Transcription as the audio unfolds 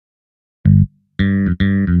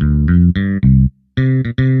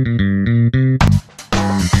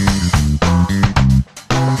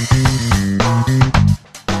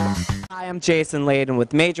Jason Layden with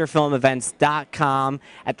MajorFilmEvents.com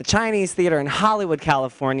at the Chinese Theater in Hollywood,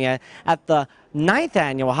 California at the 9th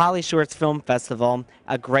Annual Holly Shorts Film Festival.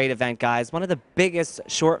 A great event, guys. One of the biggest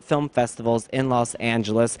short film festivals in Los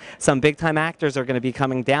Angeles. Some big-time actors are going to be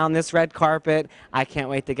coming down this red carpet. I can't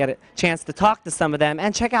wait to get a chance to talk to some of them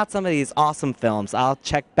and check out some of these awesome films. I'll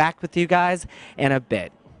check back with you guys in a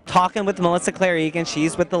bit. Talking with Melissa Claire Egan.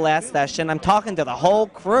 She's with The Last Session. I'm talking to the whole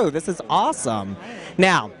crew. This is awesome.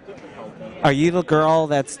 Now, are you the girl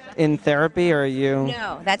that's in therapy, or are you?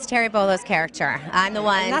 No, that's Terry Bolo's character. I'm the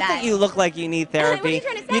one. Not that you look like you need therapy. What are you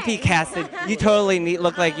trying to say? You'd be casted. You totally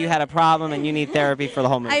look like you had a problem and you need therapy for the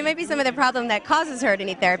whole movie. I might be some of the problem that causes her to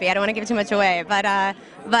need therapy. I don't want to give too much away, but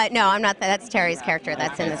no, I'm not. That's Terry's character.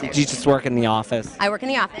 That's in this movie. You just work in the office. I work in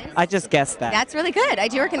the office. I just guessed that. That's really good. I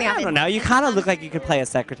do work in the office. I don't know. You kind of look like you could play a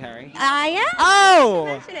secretary. I am.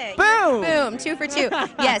 Oh! Boom! Boom! 2 for 2.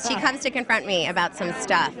 Yes, she comes to confront me about some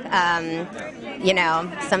stuff. You know,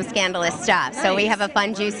 some scandalous stuff. So we have a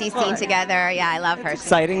fun, juicy scene together. Yeah, I love her.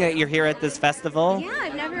 Exciting that you're here at this festival. Yeah,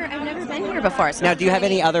 I've never been here before. So now, do you have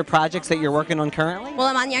any other projects that you're working on currently? Well,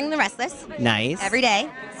 I'm on Young and the Restless. Nice. Every day.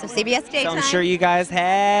 So CBS Daytime. So I'm sure you guys,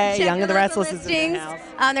 hey, Check Young and the out Restless is in the listings.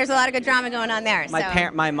 house. There's a lot of good drama going on there.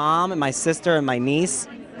 My mom and my sister and my niece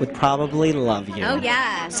would probably love you. Oh,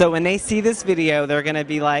 yeah. So when they see this video, they're gonna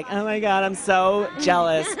be like, "Oh my God, I'm so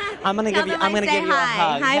jealous. I'm gonna give you a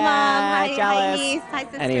hug." Hi, Mom. Hi, jealous. niece. Hi,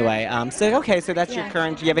 sister. Anyway, so that's your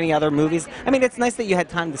current. Do you have any other movies? I mean, it's nice that you had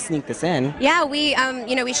time to sneak this in. Yeah, we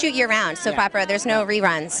we shoot year round soap opera. There's no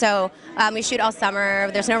reruns, so we shoot all summer.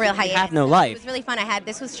 There's no real hiatus. You have no life. It was really fun.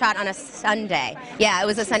 This was shot on a Sunday. Yeah, it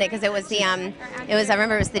was a Sunday because it was I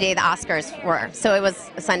remember it was the day the Oscars were, so it was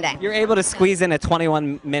a Sunday. You're able to squeeze in a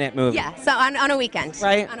 21-minute movie. Yeah, so on a weekend.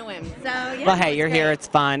 Right. On a whim. So yeah. Well, hey, you're here. It's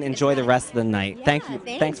fun. Enjoy the rest of the night. Yeah, Thank you.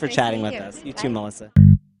 Thanks for Nice chatting to with meet us. You Bye. too, Melissa.